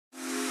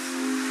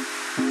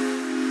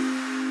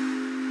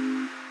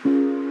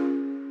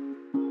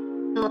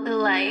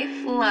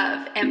life,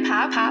 love, and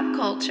pop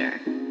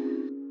culture.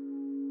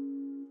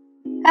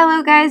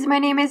 Hello guys, my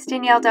name is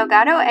Danielle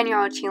Delgado and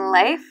you're watching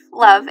Life,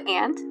 Love,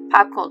 and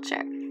Pop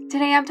Culture.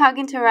 Today I'm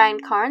talking to Ryan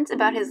Carnes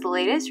about his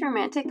latest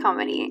romantic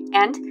comedy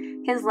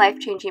and his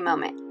life-changing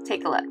moment.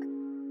 Take a look.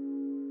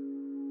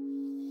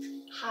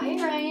 Hi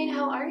Ryan,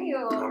 how are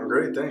you? I'm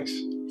great, thanks.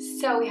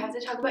 So we have to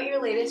talk about your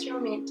latest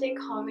romantic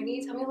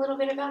comedy. Tell me a little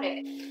bit about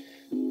it.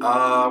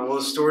 Well,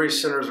 the story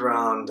centers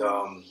around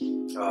a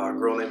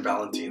girl named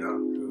Valentina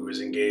who is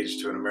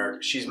engaged to an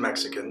American. She's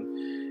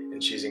Mexican,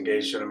 and she's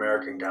engaged to an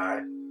American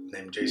guy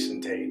named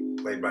Jason Tate,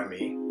 played by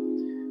me.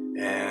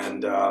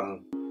 And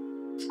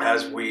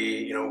as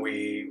we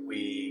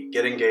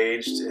get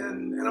engaged,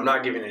 and I'm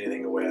not giving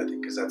anything away, I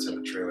think, because that's in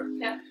the trailer.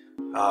 Yeah.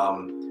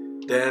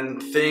 Then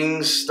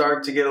things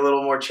start to get a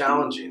little more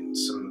challenging.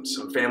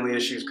 Some family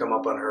issues come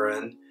up on her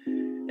end,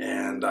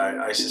 and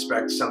I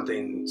suspect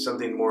something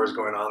more is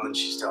going on than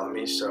she's telling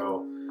me.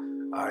 So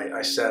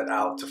I set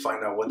out to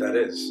find out what that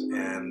is.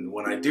 And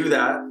when I do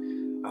that,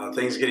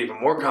 things get even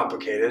more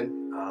complicated.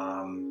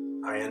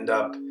 I end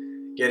up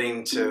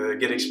getting to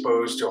get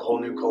exposed to a whole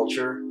new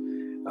culture,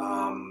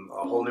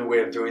 a whole new way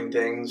of doing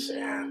things,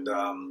 and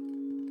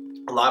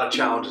a lot of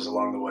challenges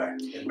along the way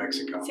in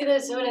Mexico. See,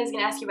 that's what I was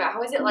going to ask you about.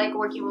 How is it like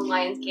working with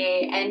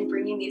Lionsgate and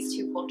bringing these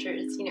two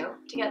cultures,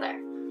 together?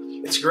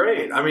 It's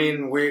great. I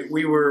mean,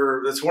 we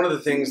were, that's one of the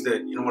things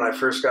that, when I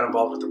first got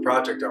involved with the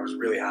project, I was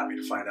really happy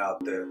to find out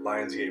that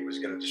Lionsgate was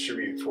going to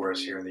distribute for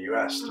us here in the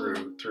U.S.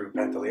 through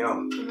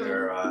Pantaleon,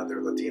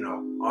 their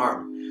Latino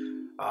arm.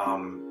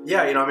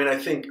 I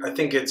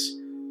think it's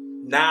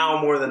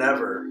now more than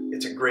ever,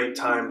 it's a great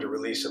time to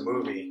release a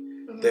movie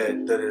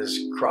that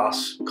is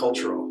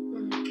cross-cultural,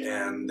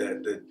 and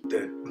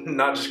that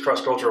not just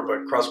cross-cultural,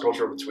 but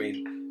cross-cultural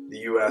between the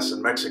U.S.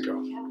 and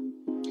Mexico. Yeah.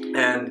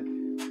 And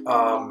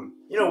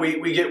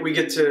we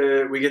get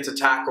to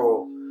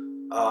tackle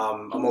a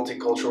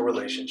multicultural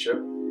relationship,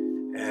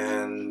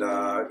 and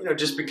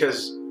just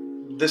because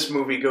this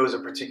movie goes a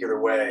particular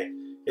way,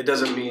 it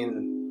doesn't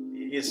mean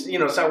it's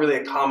not really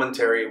a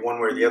commentary one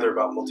way or the other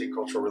about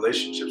multicultural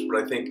relationships.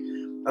 But I think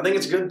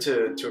it's good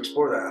to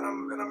explore that,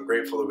 and I'm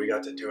grateful that we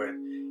got to do it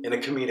in a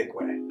comedic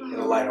way, in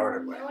a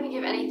lighthearted way. I don't want to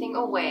give anything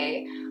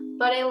away,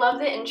 but I love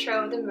the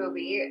intro of the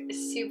movie.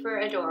 It's super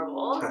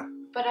adorable.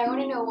 But I want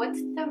to know, what's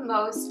the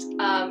most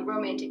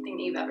romantic thing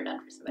that you've ever done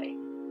for somebody?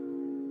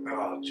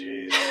 Oh,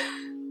 jeez.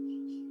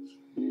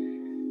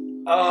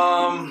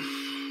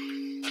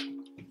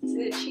 Is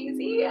it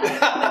cheesy?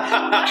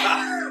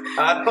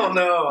 I don't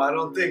know. I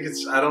don't think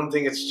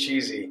it's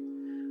cheesy.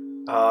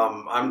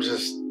 I'm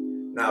just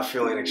now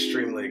feeling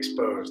extremely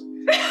exposed.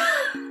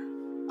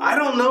 I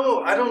don't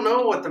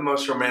know what the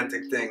most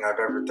romantic thing I've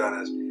ever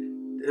done is.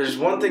 There's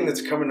one thing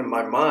that's coming to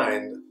my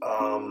mind.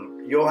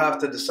 You'll have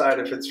to decide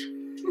if it's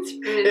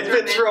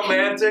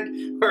romantic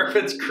or if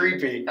it's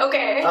creepy.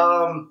 Okay.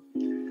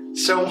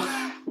 So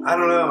I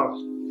don't know.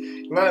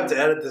 You might have to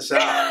edit this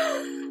out.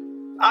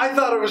 I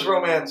thought it was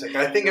romantic.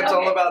 I think it's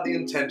all about the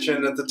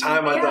intention. At the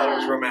time, I thought it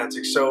was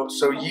romantic. So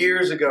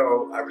years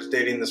ago, I was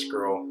dating this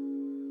girl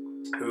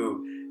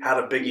who had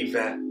a big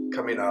event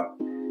coming up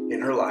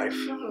in her life,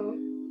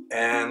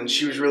 and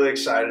she was really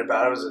excited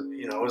about it.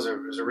 It was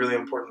a really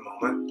important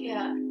moment.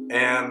 Yeah.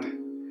 And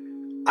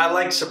I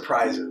like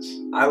surprises.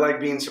 I like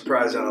being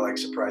surprised, and I like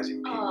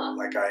surprising people.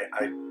 Like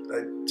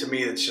to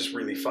me, it's just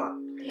really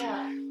fun.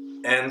 Yeah.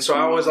 And so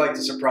I always like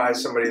to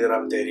surprise somebody that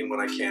I'm dating when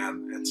I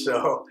can. And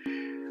so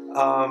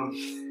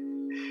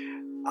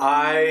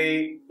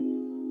I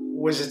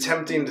was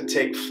attempting to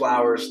take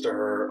flowers to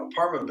her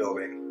apartment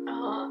building.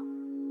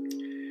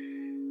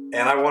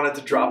 And I wanted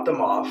to drop them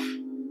off,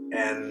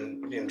 and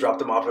drop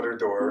them off at her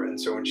door. And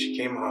so when she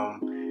came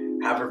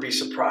home, have her be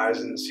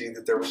surprised and see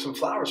that there were some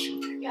flowers from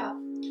me. Yeah.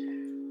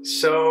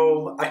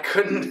 So I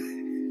couldn't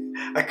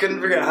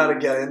figure out how to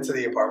get into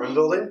the apartment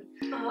building.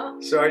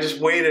 So I just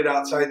waited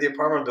outside the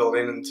apartment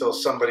building until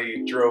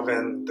somebody drove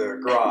in the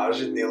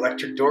garage and the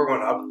electric door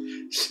went up.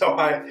 So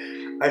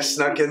I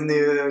snuck in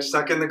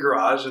the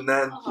garage, and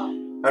then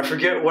I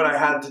forget what I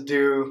had to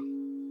do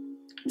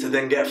to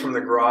then get from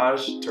the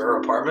garage to her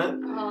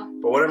apartment.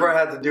 But whatever I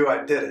had to do,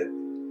 I did it.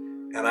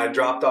 And I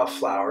dropped off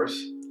flowers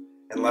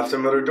and left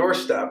them at her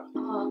doorstep.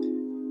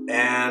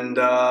 And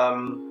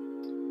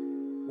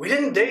we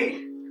didn't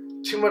date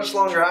too much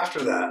longer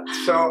after that.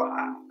 So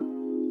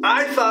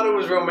I thought it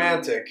was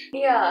romantic.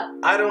 Yeah.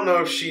 I don't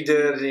know if she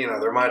did.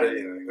 There might have.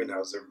 Who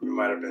knows? There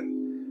might have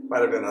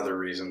been other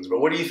reasons. But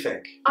what do you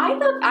think? I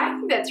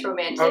think that's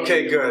romantic.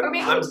 Okay, good. Or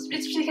maybe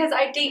it's because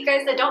I date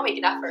guys that don't make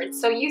an effort.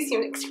 So you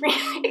seem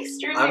extremely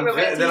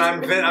romantic. Then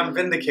I'm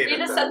vindicated. You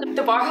just set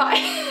the bar high.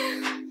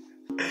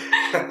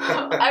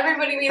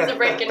 Everybody needs a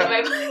break into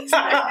my place.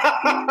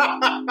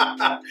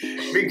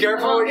 Be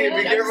careful what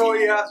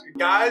you ask.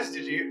 Guys,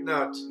 did you?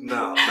 No.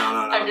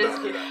 I'm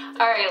just kidding.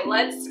 All right,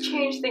 let's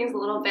change things a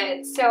little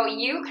bit. So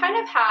you kind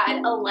of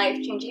had a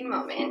life-changing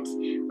moment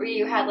where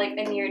you had like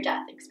a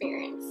near-death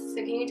experience. So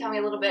can you tell me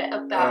a little bit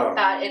about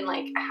that, and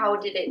like how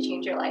did it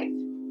change your life?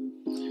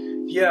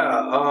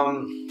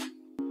 Yeah.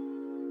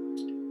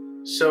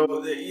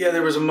 So yeah,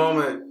 there was a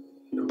moment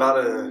about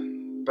a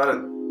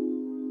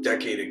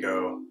decade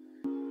ago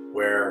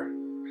where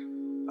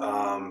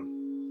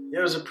it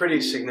was a pretty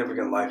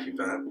significant life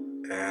event,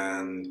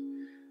 and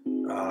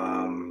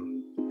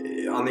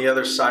on the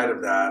other side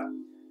of that,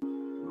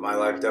 my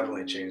life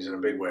definitely changed in a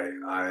big way.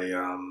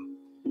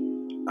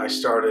 I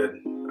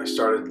started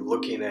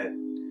looking at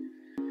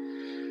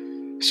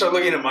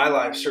my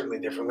life certainly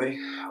differently.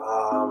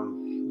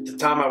 At the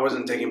time, I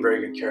wasn't taking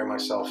very good care of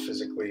myself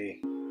physically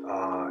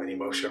and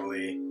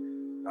emotionally.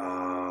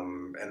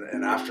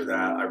 And after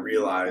that, I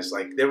realized,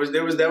 like, there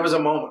was a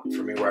moment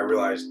for me where I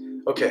realized,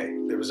 okay,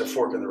 there was a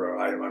fork in the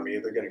road. I'm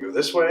either going to go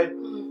this way,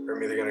 or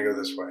I'm either going to go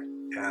this way,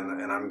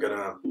 and I'm going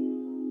to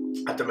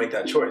have to make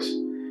that choice.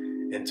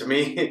 And to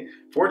me,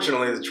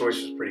 fortunately, the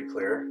choice was pretty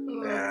clear.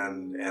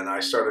 And I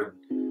started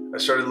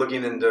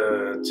looking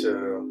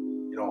into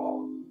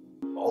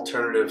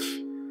alternative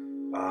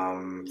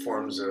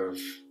forms of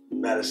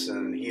medicine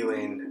and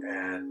healing,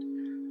 and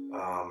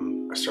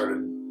I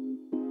started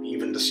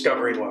even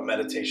discovering what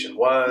meditation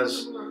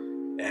was,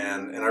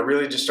 and I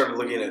really just started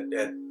looking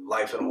at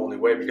life in a whole new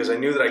way, because I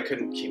knew that I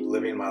couldn't keep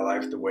living my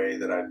life the way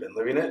that I'd been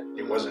living it.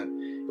 It wasn't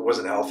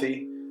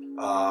healthy.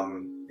 I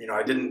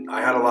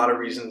had a lot of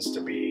reasons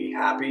to be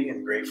happy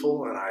and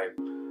grateful, and I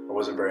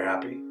wasn't very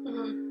happy.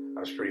 I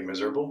was pretty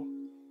miserable,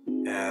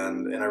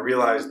 and I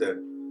realized that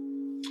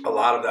a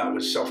lot of that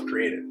was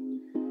self-created.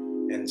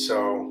 And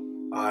so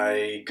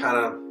I kind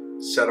of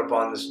set up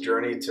on this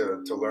journey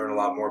to learn a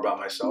lot more about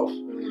myself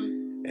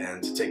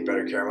and to take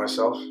better care of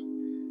myself.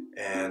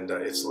 And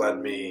it's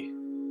led me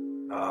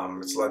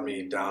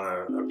down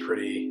a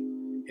pretty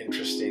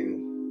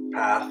interesting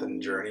path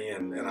and journey,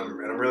 and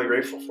I'm really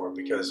grateful for it,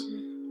 because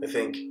I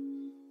think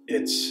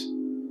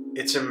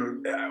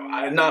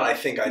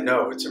I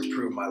know it's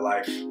improved my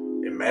life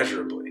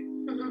immeasurably.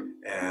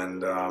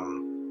 And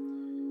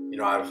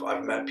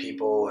I've met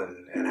people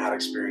and had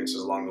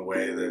experiences along the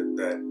way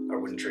that I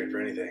wouldn't trade for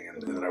anything,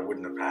 and that I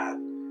wouldn't have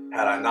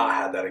had I not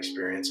had that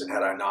experience, and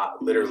had I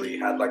not literally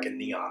had like a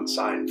neon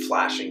sign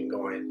flashing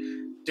going,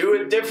 do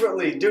it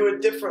differently, do it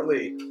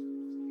differently.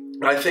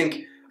 I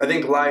think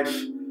life,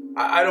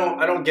 I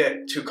don't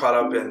get too caught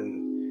up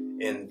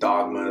in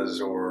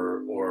dogmas or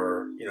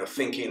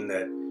thinking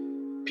that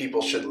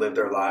people should live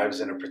their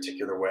lives in a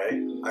particular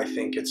way. I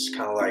think it's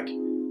kind of like,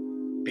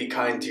 be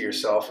kind to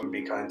yourself and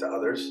be kind to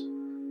others.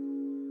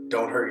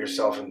 Don't hurt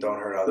yourself and don't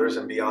hurt others.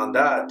 And beyond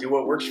that, do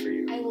what works for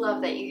you. I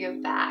love that you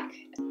give back.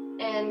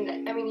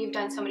 And I mean, you've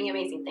done so many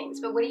amazing things,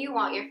 but what do you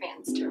want your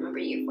fans to remember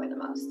you for the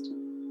most?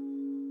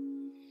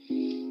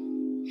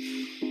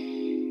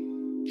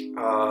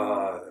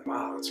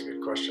 Wow, that's a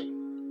good question.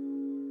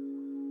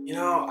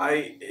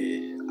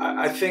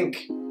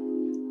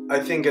 I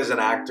think as an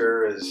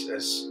actor,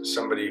 as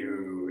somebody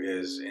who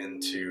is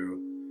into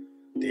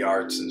the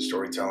arts and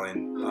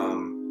storytelling,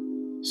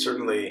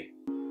 certainly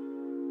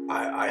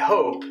I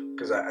hope,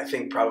 because I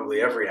think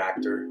probably every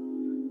actor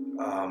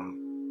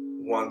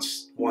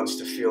wants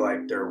to feel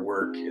like their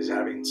work is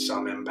having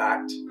some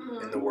impact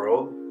in the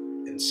world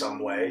in some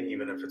way,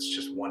 even if it's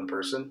just one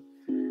person.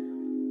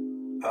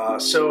 I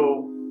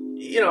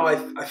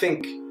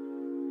think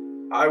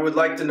I would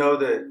like to know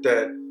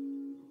that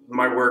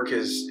my work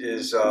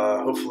is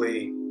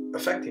hopefully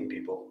affecting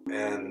people,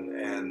 and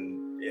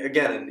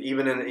again,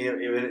 even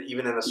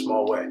in a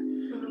small way.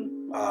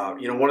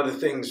 One of the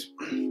things,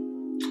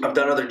 I've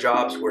done other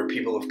jobs where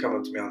people have come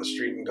up to me on the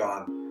street and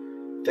gone,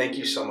 "Thank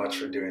you so much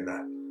for doing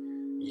that.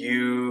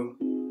 You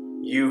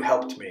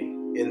helped me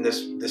in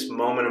this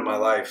moment in my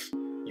life.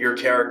 What your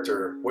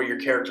character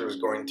was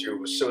going through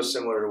was so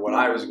similar to what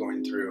I was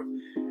going through,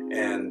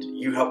 and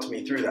you helped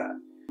me through that."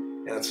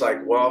 And it's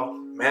like, well,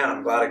 man,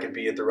 I'm glad I could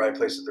be at the right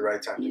place at the right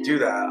time to do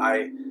that.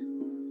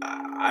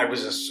 I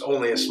was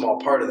only a small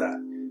part of that,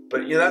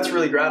 but that's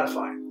really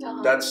gratifying.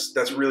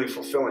 That's really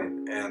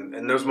fulfilling,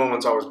 and those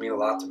moments always mean a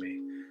lot to me.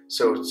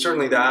 So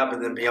certainly that, but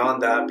then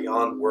beyond that,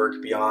 beyond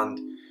work, beyond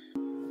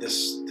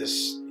this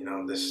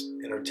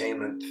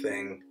entertainment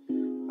thing,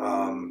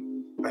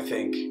 I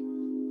think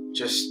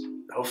just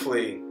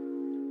hopefully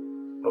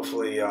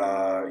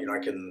I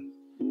can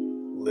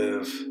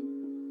live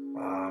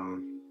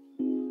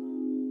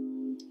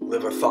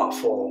a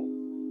thoughtful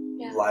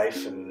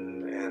life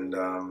and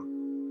I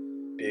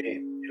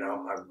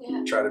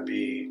try to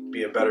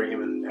be a better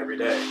human every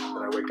day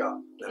when I wake up,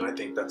 and I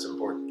think that's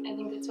important. I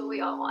think that's what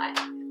we all want.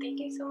 Thank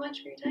you so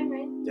much for your time,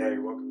 Ryan. Yeah,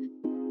 you're welcome.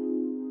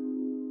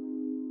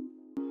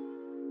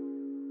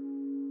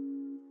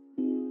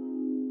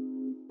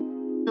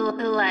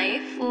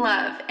 Life,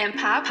 love, and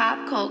pop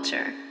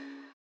culture.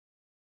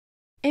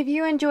 If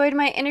you enjoyed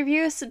my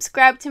interview,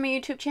 subscribe to my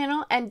YouTube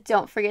channel, and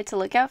don't forget to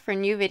look out for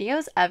new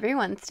videos every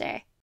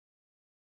Wednesday.